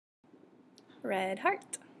red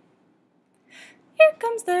heart. Here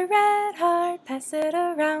comes the red heart, pass it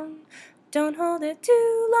around. Don't hold it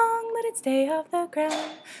too long, let it stay off the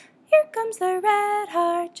ground. Here comes the red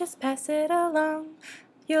heart, just pass it along.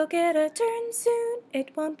 You'll get a turn soon,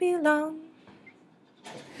 it won't be long.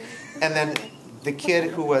 And then the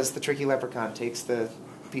kid who was the tricky leprechaun takes the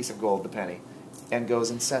piece of gold, the penny, and goes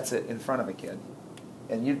and sets it in front of the kid.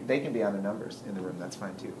 And they can be on their numbers in the room, that's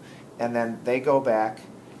fine too. And then they go back.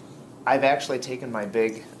 I've actually taken my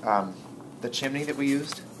big, the chimney that we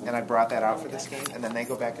used, and I brought that out for this game, and then they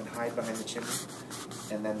go back and hide behind the chimney.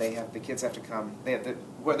 And then the kids have to come,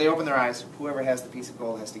 they open their eyes, whoever has the piece of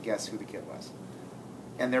gold has to guess who the kid was.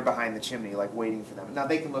 And they're behind the chimney, like waiting for them. Now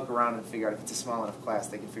they can look around and figure out, if it's a small enough class,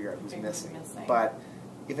 they can figure out who's missing. But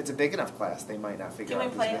if it's a big enough class, they might not figure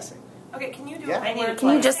out who's missing. Okay, can you do yeah. it?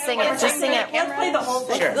 Can you just sing it? Just sing it. Let's play the whole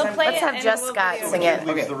thing. Sure. Let's have just Scott sing it.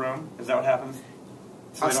 Leaves the room. Is that what happens?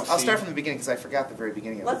 So I'll start from the beginning because I forgot the very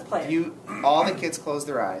beginning of it. Let's play it. All the kids close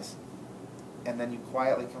their eyes, and then you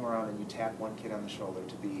quietly come around and you tap one kid on the shoulder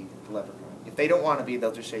to be the leprechaun. If they don't want to be,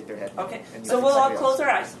 they'll just shake their head. Okay, so we'll all close our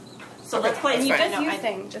eyes. So let's play. And you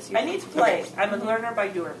sing. I need to play. I'm a learner by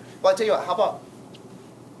doer. Well, I'll tell you what, how about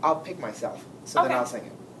I'll pick myself, so then I'll sing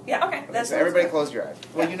it. Yeah, okay. So everybody close your eyes.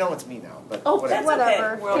 Well, you know it's me now, but that's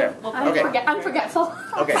whatever. Okay. I'm forgetful.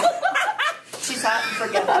 Okay. She's hot and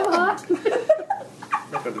forgetful. I'm hot. I'm going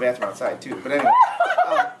to go to the bathroom outside, too. But anyway.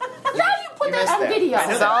 Now you put that on video. I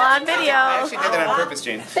know It's all on video. I actually did that on purpose,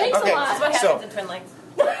 Jane. Thanks a lot. That's what happens in Twin Lakes.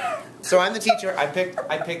 So I'm the teacher. I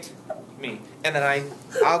picked me. And then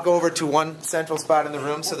I'll go over to one central spot in the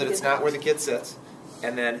room so that it's not where the kid sits.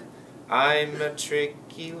 And then, I'm a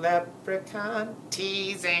tricky leprechaun,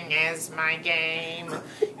 teasing is my game.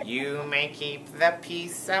 You may keep the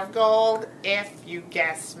piece of gold if you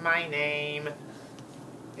guess my name.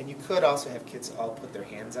 And you could also have kids all put their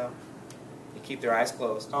hands out. They keep their eyes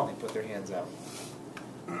closed and they put their hands out.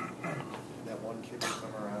 That one kid will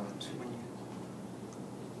come around.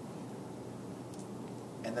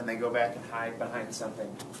 And then they go back and hide behind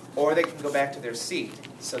something. Or they can go back to their seat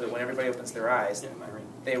so that when everybody opens their eyes,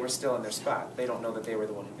 they were still in their spot. They don't know that they were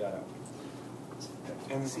the one who got up.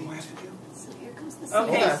 And so what have to do? So here comes the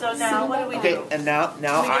Okay, so now what do we do? And now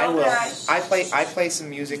I open will. our eyes? I play some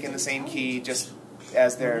music in the same key just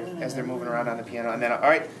as they're moving around on the piano. And then all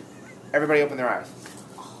right, everybody open their eyes.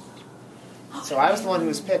 So I was the one who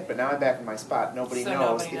was picked, but now I'm back in my spot. Nobody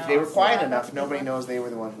knows. If they were quiet enough, nobody knows they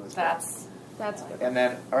were the one who was picked. That's good. And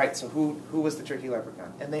then, all right, so who was the tricky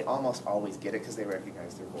leprechaun? And they almost always get it because they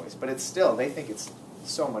recognize their voice. But it's still, they think it's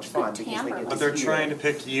so much fun because they get to But they're hear. trying to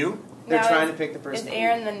pick you? They're trying to pick the person. Is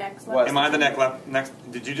Aaron the next one? Am I the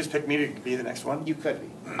next? Did you just pick me to be the next one? You could be.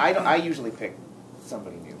 I usually pick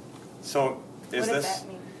somebody new. So is what this? does that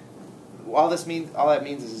mean? All that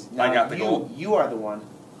means is now I got the gold. You are the one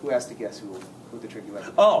who has to guess who the tricky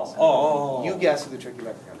leprechaun is. Oh. You guess who the tricky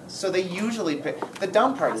leprechaun is. So they usually pick. The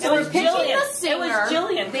dumb part is It was picking Jillian. the singer. It was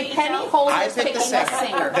Jillian. The penny holder I is picked picking the the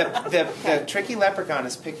singer. singer. The tricky leprechaun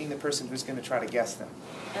is picking the person who's going to try to guess them.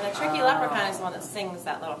 And the tricky leprechaun is the one that sings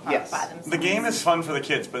that little part Yes. by themselves. The game is fun for the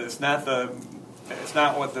kids, but it's not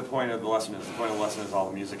what the point of the lesson is. The point of the lesson is all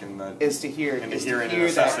the music and the Is to hear and is hear to and hear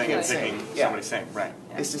that assessing kid and sing. picking Yeah. somebody sing. Right.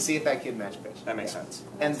 Is to see if that kid match pitch. That makes sense.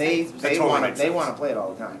 And they totally want makes to sense. play it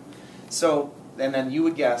all the time. So and then you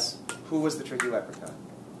would guess who was the tricky leprechaun,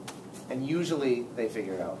 and usually they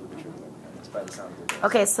figure out who the tricky leprechaun is by the sound of their voice.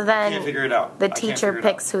 Okay, so Can't then figure it out. the I can't teacher figure it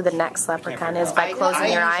picks out. who the next leprechaun figure it is out. by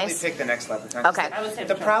closing your I eyes. usually pick the next leprechaun. Okay.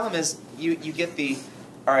 The problem is you get the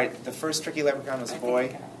all right. The first tricky leprechaun was a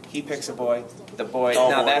boy. He picks a boy. The boy. Oh,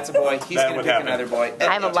 now boy. that's a boy. He's That going to would pick happen. another boy.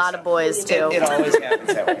 I have a lot of boys too. It always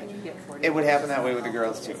happens that way. It would happen that way with the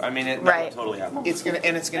girls too. I mean, Right. Totally happens.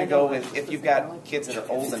 It's gonna go with if you've got kids that are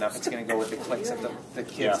old enough. It's gonna go with the clicks of the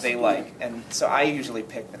kids Yes. they like, and so I usually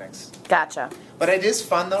pick the next. Gotcha. But it is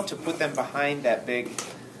fun though to put them behind that the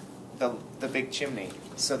big chimney,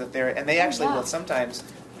 so that they actually will sometimes.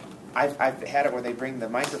 I've had it where they bring the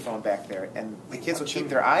microphone back there, and the kids will keep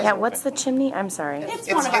their eyes Yeah, open. what's the chimney? I'm sorry. It's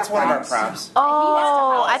It's one of our props.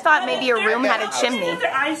 Oh, I thought maybe your room had a They chimney. have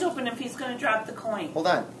their eyes open if he's going to drop the coin. Hold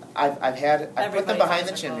on. I put them Everybody's behind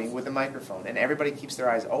the eyes are chimney closed. with the microphone, and everybody keeps their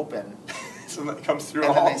eyes open. So that comes through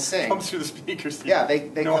And then all. they sing. Comes through the speakers. Yeah, they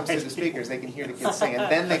No come through idea. the speakers. They can hear the kids sing, and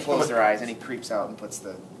then they close their eyes, and he creeps out and puts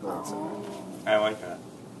the gold. I like that.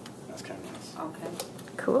 That's kind of nice. Okay.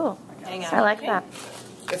 Cool. Hang on. I like that.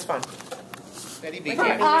 It's fun. Steady beat For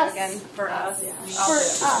game. us. For us.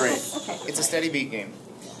 It's great. It's a steady beat game,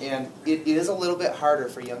 and it is a little bit harder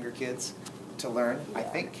for younger kids to learn. I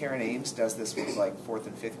think Karen Ames does this with like 4th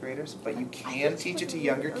and 5th graders, but you can teach it to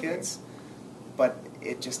younger kids. But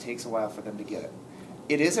it just takes a while for them to get it.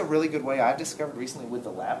 It is a really good way I've discovered recently with the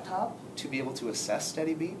laptop to be able to assess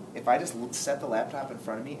steady beat. If I just set the laptop in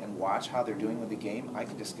front of me and watch how they're doing with the game, I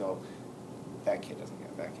can just go, that kid doesn't get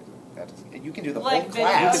it, that kid doesn't, that doesn't. You can do the whole class. You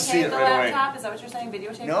can see Videotape it the right away. laptop? Is that what you're saying?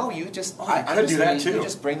 Videotape? No, you just. Oh, you could do that, too. You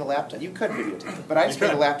just bring the laptop. You could videotape it, but I just You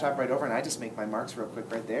bring the could. laptop right over and I just make my marks real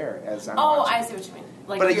quick right there as I'm Oh, watching. I see what you mean.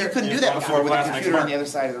 Like But you you're- couldn't do You that just before walk with a across the computer next on the other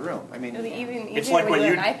side of the room. I mean, It'll be even It's easier like with what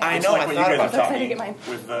you. an iPad. I It's know, like I what thought you guys about are that. Trying to get talking mine.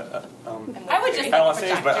 with the I would just make a LSAs,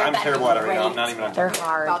 projector. but I'm That'd terrible be at it right now. I'm great. not even on They're top.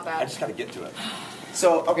 hard. About I that. just got to get to it.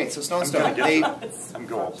 so okay, so Stone I'm Stone, gonna they get. I'm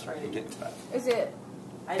gold. I'm getting to that. Is it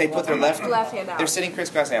they put their left hand out? They're sitting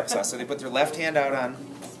crisscross applesauce, so they put their left hand out on.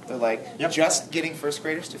 They're like Yep. just getting first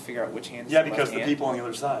graders to figure out which hand. Is Yeah, the because left the hand. people on the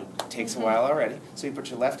other side. Takes a while already. So you put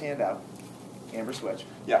your left hand out, Amber switch,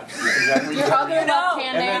 Yeah, exactly. Your other left No,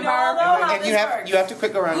 hand, and then- Amber. and you have to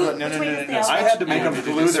quick go around. And go, no, no, no, no, no. I had to make them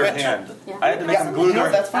glue their Switch. hand. I had to make them glue No,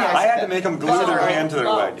 their. that's fine. I had to make them glue their hand to their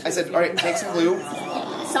leg. I said, all right, take some glue.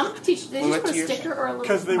 Some teachers, they Glue just it put to a your- sticker or a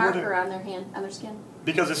 'Cause they little marker wouldn't- on their hand, on their skin.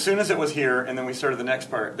 Because as soon as it was here, and then we started the next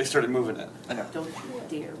part, they started moving it. I know. Don't you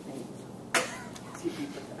dare, babe.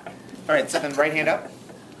 All right, so then right hand up,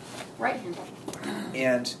 Right hand.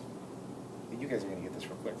 and you guys are gonna get this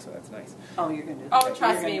real quick, so that's nice. Oh, you're going to do Oh, that.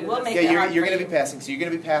 trust You're me, gonna do we'll this. make Yeah, it you're hard going for to be you. passing. So you're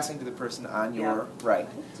going to be passing to the person on your right.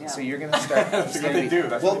 Yeah. So you're going to start. That's it's what gonna they be- do,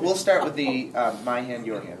 that's what they We'll do. start with the my hand,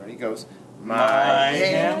 your hand. Ready? It goes My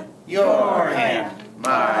hand, your hand,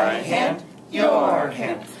 my hand, your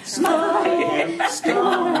hand. My hand,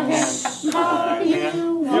 stone hand, my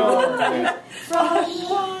hand, your hand. From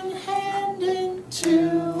one hand into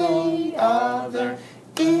the other.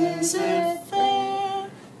 Is it fair?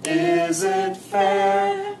 Is it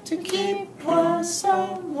fair to keep on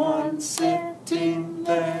someone sitting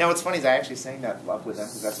there? Now what's funny is I actually sang that love with them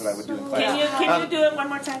because that's what I would do in class. Can you do it one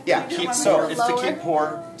more time? Yeah, Can you do it one so more It's to keep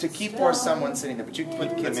poor. to keep or someone sitting there, but you can put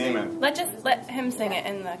the The kid's name name. in. Let him sing it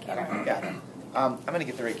in the camera. Yeah. I'm gonna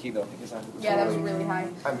get the right key though because I'm Yeah, that was really high.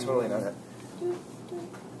 I'm totally not it.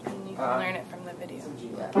 And you can learn it from the video.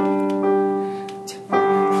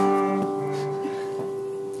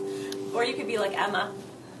 Or you could be like Emma.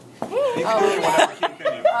 You can do whatever key,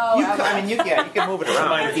 can you? I mean, you can move it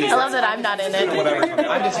around. I love that I'm not in it. Whatever.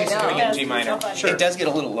 I'm just used to doing it in G minor. Sure. It does get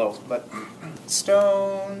a little low, but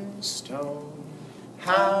stone, stone,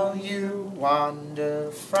 how you wander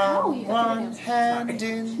Oh, from you have to one dance. hand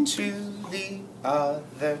into the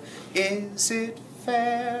other. Is it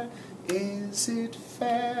fair? Is it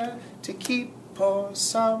fair to keep poor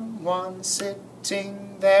someone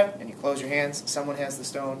sitting there? And you close your hands. Someone has the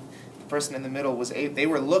stone. The person in the middle was they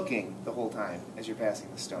were looking the whole time as you're passing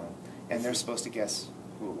the stone, and they're supposed to guess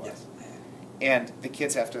who it was. And the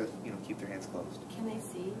kids have to, keep their hands closed. Can they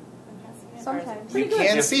see? I'm passing it? Sometimes. You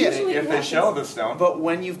can see it, If they show the stone. but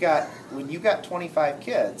when you've got 25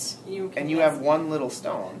 kids and you have one little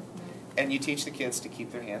stone, and you teach the kids to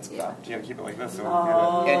keep their hands cupped, You gotta keep it like this. So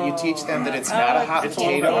Oh. and you teach them that it's not a hot It's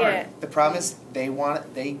potato. hard. The problem is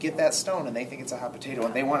they get that stone and they think it's a hot potato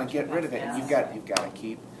and they want to get rid of it, and you've got to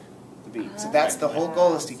keep the beat. So that's the whole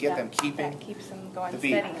goal, is to get them keeping. That keeps them going the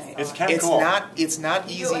beat. steady. It's kind of It's cool. not You do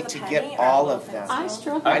it easy with a to penny get or a all little of them. I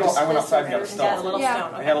struggle I with went outside and got a Yeah, a stone. little Yeah.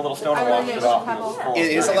 stone. I had a little stone I and learned washed it it with off. a pebble. Full It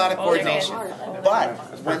is a lot of Oh, coordination, okay. but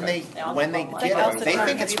It's when they perfect. get Like them, Elsa they Charm.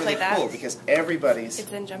 think Have it's you really played that? cool because everybody's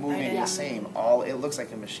It's in Jump moving Right In. the same. It looks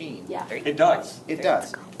like a machine. Yeah. It does. It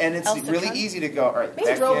does, and it's Elsa really Charm? easy to go. All right,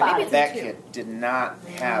 Maybe robots that too. kid did not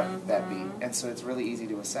have that beat, and so it's really easy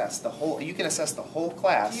to assess the whole. You can assess the whole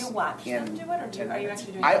class. Do you watch them in do it, or 10 are you minutes.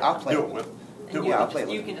 actually doing it? I'll play Do with it it. with. And Do it you Yeah, can I'll play just-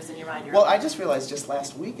 with You it. can just in your mind. Well, I just realized just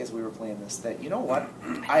last week as we were playing this that you know what?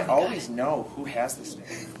 I always know who has this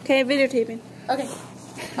thing. Okay, videotaping. Okay.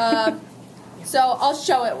 So I'll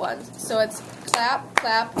show it once. So it's clap,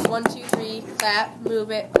 clap, 1, 2, 3, clap,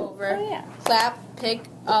 move it over. Oh, yeah. Clap, pick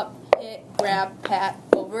up, hit, grab, pat,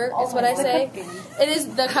 over is what I say. It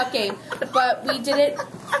is the cup game, but we did it for.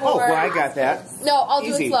 Oh, well, I got that. No, I'll do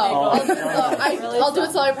Easy. it slow. I'll do it slow. I'll do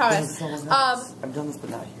it slow, I promise. I've done this, but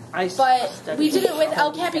not here. But we did it with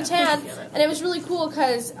El Capitan, and it was really cool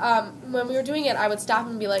because when we were doing it, I would stop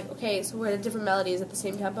and be like, okay, so we're at a different melody. Is it the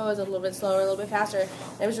same tempo? Is it a little bit slower, a little bit faster?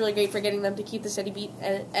 And it was really great for getting them to keep the steady beat,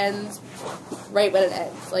 and it ends right when it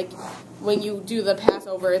ends. Like, when you do the pass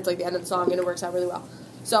over, it's like the end of the song, and it works out really well.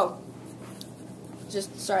 So,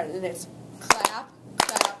 just start, and it's clap,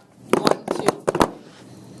 clap, 1, 2.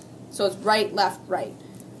 So it's right, left, right.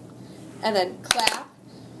 And then clap,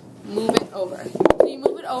 move it over. So you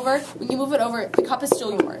move it over. When you move it over, the cup is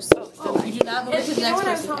still yours. You do not move it to the You know next what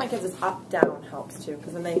I was person. telling my kids is up down helps too,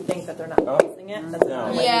 because then they think that they're not facing it. That's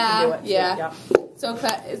another way you can do it too. Yeah. Yep. So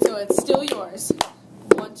so it's still yours.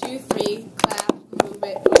 1, 2, 3, clap, move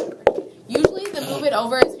it over. Usually the move it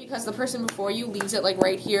over is because the person before you leaves it like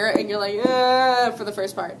right here, and you're like, for the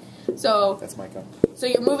first part. So That's my cup. So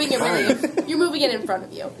you're moving it you're moving it in front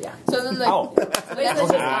of you. Yeah. So then the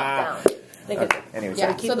Okay. Anyway,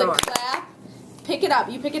 yeah. keep So the going. clap, pick it up.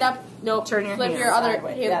 You pick it up. Nope. Turn your flip hand your other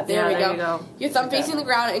sideways. hand. Yeah, there we there go. you go. Your thumb Like facing that. the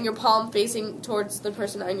ground and your palm facing towards the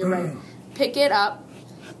person on your right. Pick it up.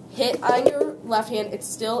 Hit on your left hand. It's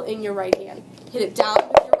still in your right hand. Hit it down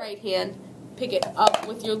with your right hand. Pick it up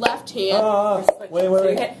with your left hand.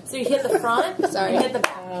 So you hit the front. Sorry. You hit the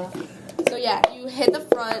back. So yeah, you hit the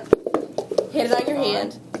front, hit it on your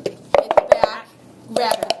hand, hit the back,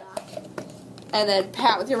 grab it, and then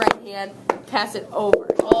pat with your right hand, pass it over.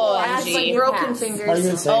 That's like OMG. broken fingers. Are you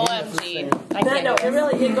gonna say OMG. I can't No, do it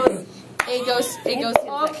really it goes. It goes.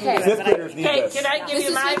 Okay. Fifth graders need Hey, this. can I give This you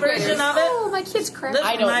is my fifth version graders. of it? Oh, my kid's crying. This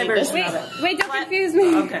I is don't my need this. version of it. Wait, don't What? confuse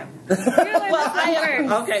me. Okay.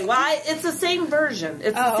 It's the same version.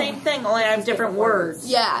 It's the same thing, only I have different words.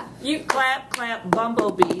 Yeah. You clap, clap,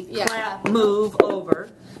 bumblebee, Yeah. clap, move over,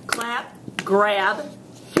 clap, grab,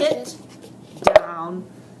 hit, down,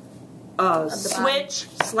 switch,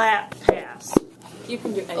 slap, pass. You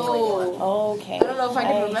can do any way you want. Oh. Okay. I don't know if I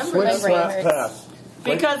can remember Switch, My this. brain slap, hurts. pass.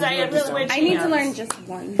 Because I have to switch I need to hands. learn just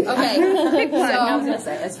one. Okay. I was So gonna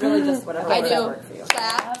say it's really just whatever I works do work for you.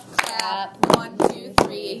 clap, clap, 1, 2,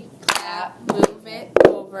 3, clap, move it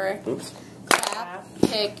over, Oops. clap,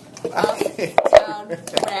 pick up, down,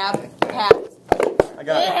 grab, pass. I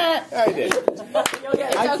got it. I did.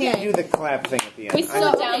 I okay. can't do the clap thing at the end. We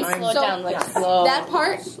slow it down, I'm- slow it so- down, like slow. That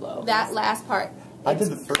part, that last part, I did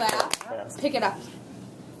the first clap, pass. pick it up,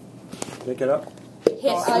 Pick it up. hit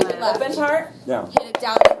on your Open left, part. Down. hit it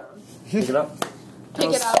down, Pick it up. pick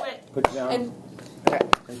it up, Switch. Put it down. and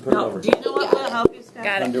And put it No, over. do you know what will help you, Scott?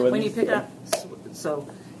 Got it. Undo with When me. you pick it up, so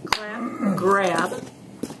clap, grab,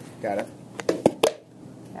 Got it.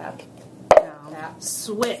 Tap. down, Tap.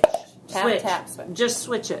 switch, Tap, switch. tap, switch. Just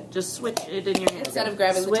switch it. Just switch it in your hand. instead of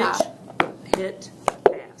grabbing switch, the top. hit,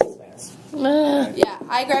 pass. Yeah,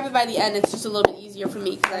 I grab it by the end. It's just a little bit easier for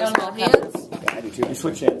me because I have small hands. I do too. You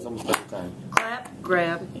switch hands almost every time. Clap,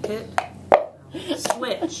 grab, hit,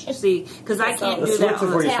 switch. See, because I can't The do switch that is on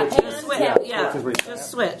where the you tap. switch. Just switch. Yeah, Yeah, switch is where you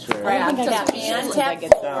just switch. I think I got Tap. hand Tap.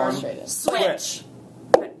 tap. Down. Switch.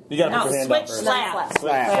 You gotta No, put your hand switch, up first. slap. Slap.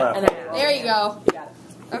 Slap. And then There you go. you got it.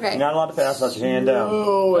 Okay. You're not allowed to pass without your hand down. Do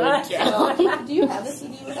you have the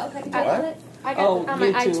CD with El Capitan on it? I got Oh, it on my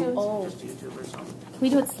YouTube. iTunes. Oh. Just YouTube or something. Can we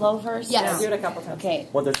do it slow first? Yes. Do it a couple times. Okay.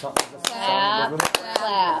 What they're talking Clap,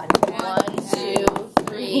 clap. 1, 2,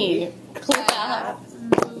 3. Clap.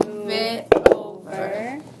 Move it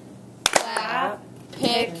over. Clap.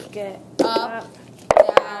 Pick up.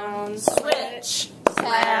 Down. Switch,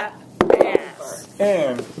 Clap. pass.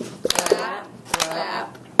 And Clap.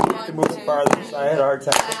 Clap. to move it farther to the side, hard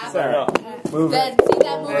time. Stand up. Move Then it. see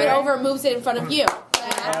that move it over moves it in front of you.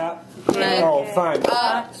 Clap. Clap. Oh, fine.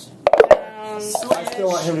 Up. I still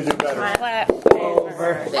want him to do better. Clap.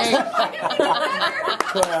 Over. There you go.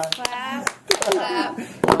 Clap. Clap.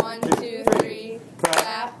 1, 2, 3.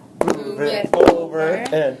 Clap. Move it over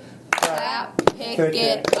and Clap. Pick Pick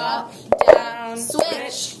it up. Down.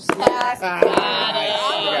 Switch. Pass. I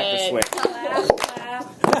forgot the switch. Move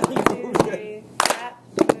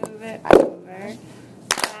it over.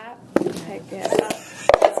 Clap. Pick it up.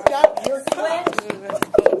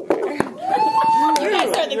 You guys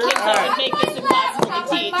are the kids that would make this impossible to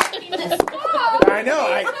teach. I know.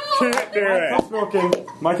 I can't do My it. cup's broken.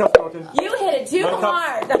 My cup's broken. You hit it too My cup-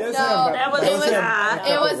 hard. Yes, ma'am. No, That was it was him.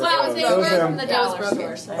 it was That was him. from the dollar broken.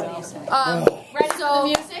 Ready for the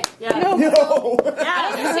music? No.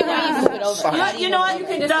 Yeah. See why you move it over. You know what?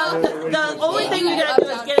 The only thing you gotta do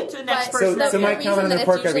is get it to the next But- person. So my comment on the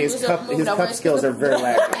report card is his cup skills are very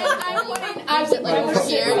lacking. I was like over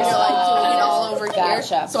here, and you're like doing it all over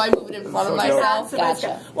Gotcha. here. So I move it in front of myself.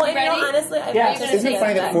 Gotcha. Well, you know, Ready? honestly, I Yeah. think Isn't it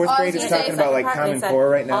funny that fourth grade is talking about like second part, Common they said, Core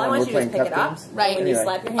right now all I and want we're you to playing do is cup pick it up, games? Right. When you Anyway.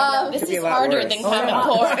 slap your hand up. This Could be is a lot harder worse. than Common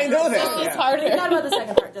Core. I know that. This is Yeah. harder. Think not about the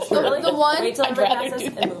second part. Just literally The one- wait till I'd the rather passes do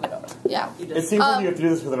and move it over. Yeah. It seems like you have to do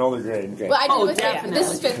this with an older grade. Well, I did Oh, with definitely.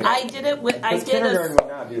 this is fifth grade. I did it with. I Because did kindergarten a.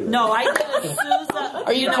 would not do this. No, I did a Sousa.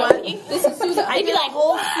 Are you know what? joking? This is Susan. I did a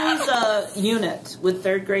whole Sousa unit with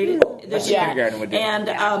third grade this year. Kindergarten would do.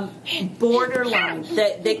 And borderline.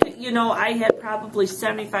 They could, I had probably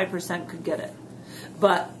 75% could get it,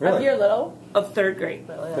 but Really? You're little. of third grade.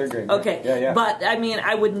 Third grade. Okay, Yeah, yeah. but I mean,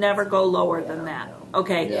 I would never go lower than that.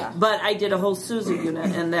 Okay, Yeah. but I did a whole Sousa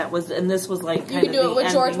unit, and this was like You kind can of do it with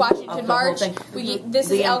the George ending Washington of the whole March. thing. This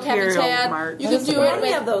is The El Imperial Capitan. March. You can do it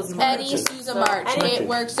Any of those with Eddie marches. Sousa So March. any- It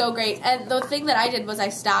works so great. And the thing that I did was I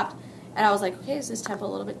stopped And I was like, okay, is this tempo a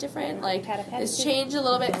little bit different? Like, this changed a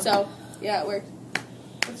little bit. So, yeah, it worked.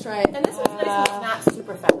 Let's try it. And this one's nice and it's not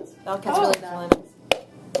super fast. That's That's really really nice.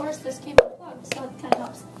 Of course, this came with a plug, so it kind of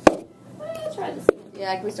helps. Let's try this again.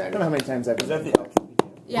 Yeah, can we I start? don't know how many times I've Is that the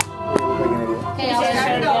Yeah. like an idiot. Okay, I'll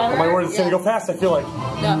start it over. my word? It's gonna go fast. I feel like.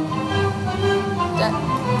 No.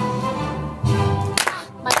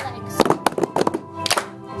 My legs.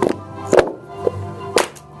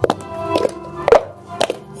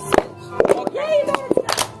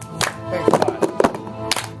 Thanks a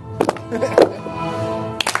lot.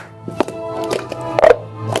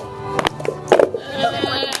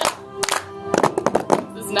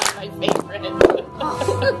 This is not my favorite.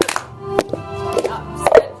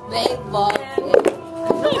 They love it.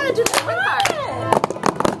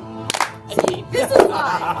 This is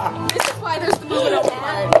why. This is why there's the movement over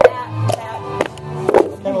part.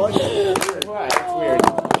 Kind of like it. Why? It's weird.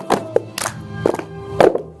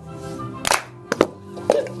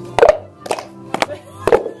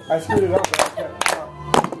 I screwed it up. But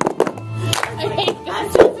I hate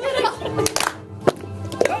this.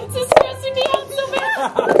 This is stressing me out so bad.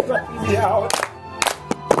 yeah.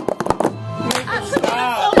 I'm so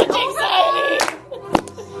much anxiety.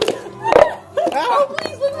 Oh,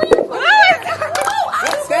 please, look where you're putting it.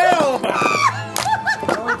 Sit down!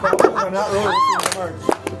 I'm not really listening to March.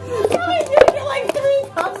 You're gonna get like 3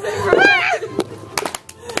 cups in your hand.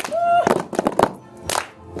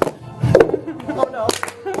 Oh no.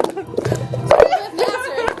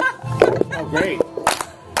 Oh, great.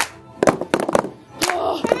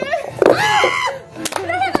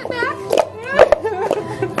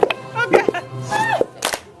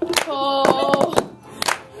 Oh.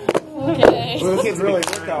 Okay. Well, the kids really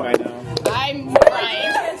worked out by now. I'm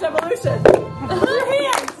crying. It's evolution. Your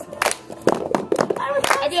hands.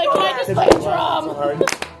 I'd be like, can I just play a So drum? hard.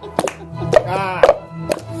 Ah!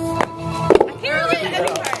 I can't really get any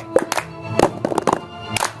part.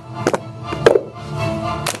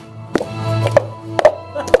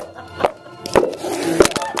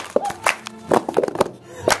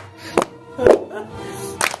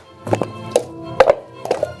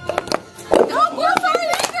 Don't move our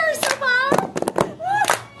fingers so far.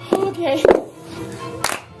 Okay. See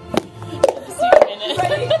you in a minute.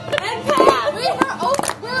 Ready? And pass. We're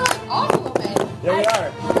like off a little bit. Yeah, we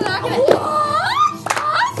are. We're not gonna.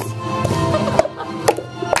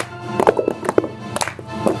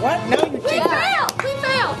 What? No, you We cheated. failed. We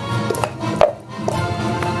failed.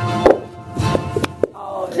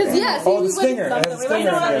 Oh, Cause yeah, see, Oh, we the stinger. It has a We stinger. went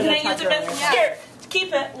Can on I in it. use it? Here,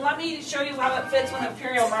 keep it. Let me show you how it fits with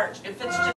Imperial March. It fits just